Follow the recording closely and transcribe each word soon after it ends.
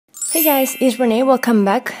Hey guys, it's Renee. Welcome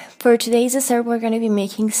back. For today's dessert, we're going to be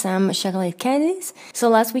making some chocolate candies. So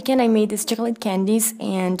last weekend I made these chocolate candies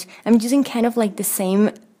and I'm using kind of like the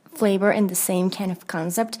same flavor and the same kind of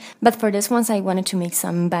concept. But for this ones, I wanted to make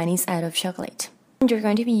some bunnies out of chocolate. You're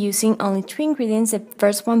going to be using only 3 ingredients. The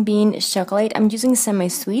first one being chocolate. I'm using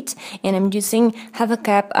semi-sweet and I'm using half a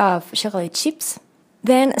cup of chocolate chips.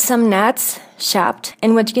 Then some nuts, chopped,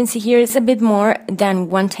 and what you can see here is a bit more than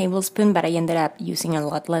 1 tablespoon, but I ended up using a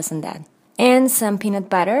lot less than that. And some peanut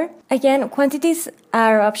butter. Again, quantities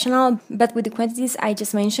are optional, but with the quantities I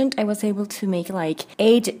just mentioned, I was able to make like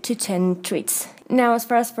 8 to 10 treats. Now, as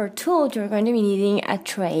far as for tools, you're going to be needing a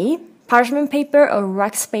tray, parchment paper or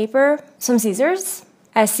wax paper, some scissors,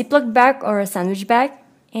 a Ziploc bag or a sandwich bag,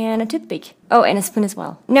 and a toothpick. Oh, and a spoon as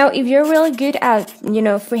well. Now, if you're really good at,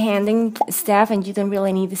 freehanding stuff and you don't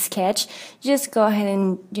really need a sketch, just go ahead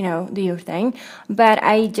and, do your thing. But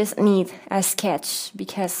I just need a sketch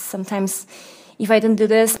because sometimes if I don't do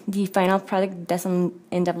this, the final product doesn't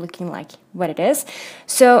end up looking like what it is.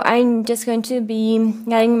 So I'm just going to be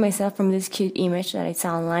guiding myself from this cute image that I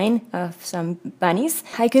saw online of some bunnies.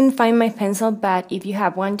 I couldn't find my pencil, but if you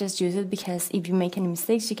have one, just use it because if you make any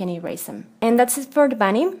mistakes, you can erase them. And that's it for the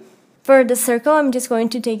bunny. For the circle, I'm just going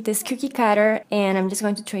to take this cookie cutter and I'm just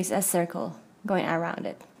going to trace a circle going around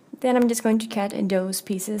it. Then I'm just going to cut those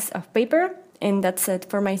pieces of paper. And that's it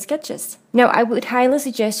for my sketches. Now, I would highly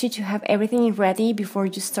suggest you to have everything ready before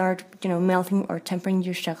you start, melting or tempering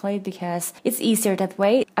your chocolate because it's easier that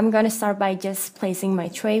way. I'm gonna start by just placing my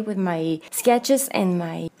tray with my sketches and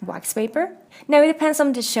my wax paper. Now, it depends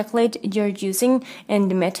on the chocolate you're using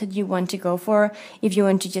and the method you want to go for. If you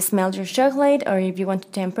want to just melt your chocolate or if you want to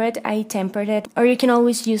temper it, I tempered it. Or you can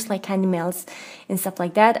always use like candy melts and stuff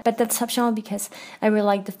like that. But that's optional because I really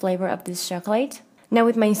like the flavor of this chocolate. Now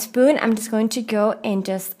with my spoon, I'm just going to go and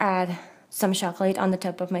just add some chocolate on the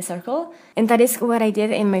top of my circle. And that is what I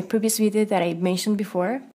did in my previous video that I mentioned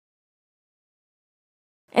before.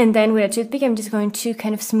 And then with a toothpick, I'm just going to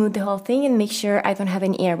kind of smooth the whole thing and make sure I don't have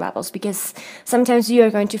any air bubbles because sometimes you are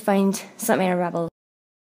going to find some air bubbles.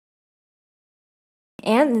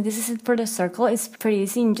 And this is it for the circle. It's pretty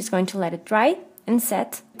easy. I'm just going to let it dry and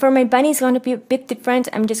set. For my bunny, it's going to be a bit different.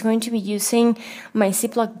 I'm just going to be using my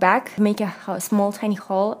Ziploc bag, make a small tiny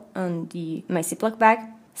hole on my Ziploc bag,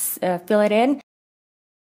 fill it in.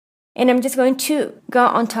 And I'm just going to go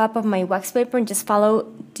on top of my wax paper and just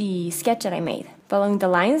follow the sketch that I made, following the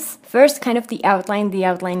lines. First, kind of the outline. The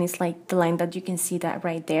outline is like the line that you can see that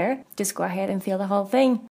right there. Just go ahead and fill the whole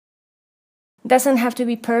thing. Doesn't have to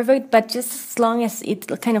be perfect, but just as long as it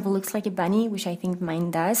kind of looks like a bunny, which I think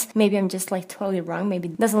mine does. Maybe I'm just like totally wrong. Maybe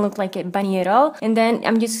it doesn't look like a bunny at all. And then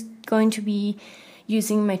I'm just going to be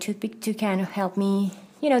using my toothpick to kind of help me,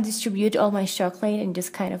 distribute all my chocolate and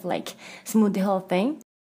just kind of like smooth the whole thing.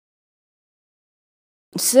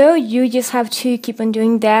 So you just have to keep on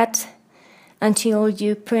doing that until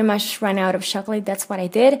you pretty much run out of chocolate. That's what I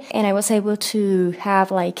did. And I was able to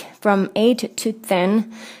have like from 8 to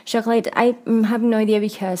 10 chocolate. I have no idea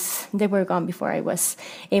because they were gone before I was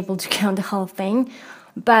able to count the whole thing.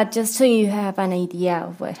 But just so you have an idea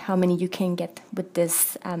of how many you can get with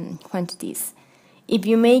these quantities. If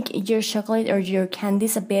you make your chocolate or your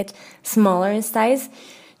candies a bit smaller in size,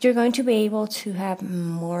 you're going to be able to have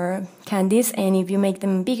more candies. And if you make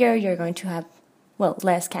them bigger, you're going to have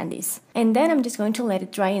less candies. And then I'm just going to let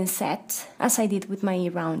it dry and set, as I did with my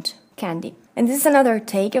round candy. And this is another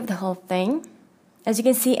take of the whole thing. As you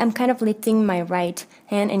can see, I'm kind of lifting my right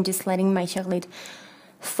hand and just letting my chocolate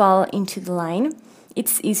fall into the line.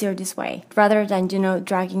 It's easier this way, rather than,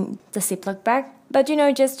 dragging the Ziploc bag. But,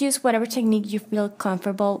 just use whatever technique you feel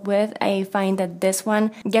comfortable with. I find that this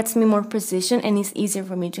one gets me more precision and it's easier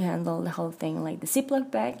for me to handle the whole thing, like the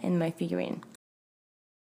Ziploc bag and my figurine.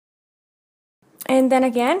 And then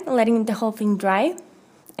again, letting the whole thing dry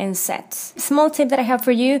and set. Small tip that I have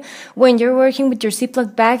for you, when you're working with your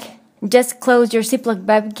Ziploc bag, just close your Ziploc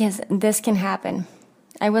bag because this can happen.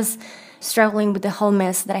 I was struggling with the whole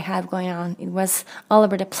mess that I have going on. It was all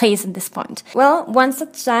over the place at this point. Well, once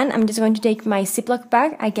that's done, I'm just going to take my Ziploc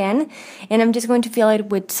bag again, and I'm just going to fill it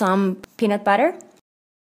with some peanut butter.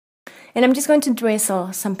 And I'm just going to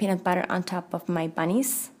drizzle some peanut butter on top of my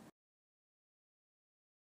bunnies.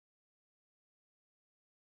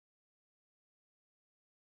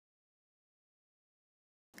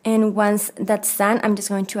 And once that's done, I'm just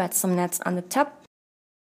going to add some nuts on the top.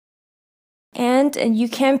 And you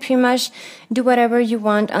can pretty much do whatever you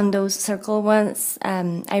want on those circle ones.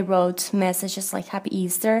 I wrote messages like Happy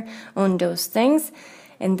Easter on those things.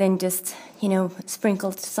 And then just,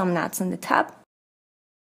 sprinkled some nuts on the top.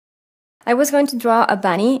 I was going to draw a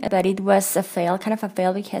bunny, but it was a fail, kind of a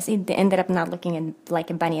fail, because it ended up not looking like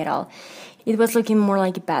a bunny at all. It was looking more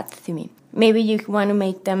like a bat to me. Maybe you want to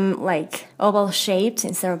make them like oval shaped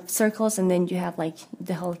instead of circles, and then you have like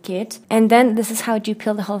the whole kit. And then this is how you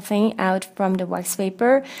peel the whole thing out from the wax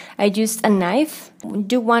paper. I used a knife.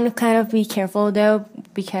 You want to kind of be careful though,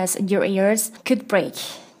 because your ears could break,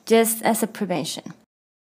 just as a prevention.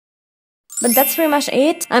 But that's pretty much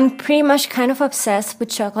it. I'm pretty much kind of obsessed with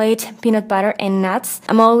chocolate, peanut butter, and nuts.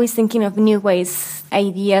 I'm always thinking of new ways,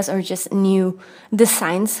 ideas, or just new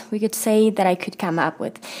designs, we could say, that I could come up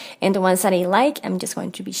with. And the ones that I like, I'm just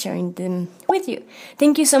going to be sharing them with you.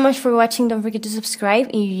 Thank you so much for watching. Don't forget to subscribe.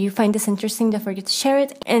 If you find this interesting, don't forget to share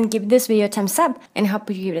it and give this video a thumbs up, and hope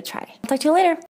you give it a try. Talk to you later.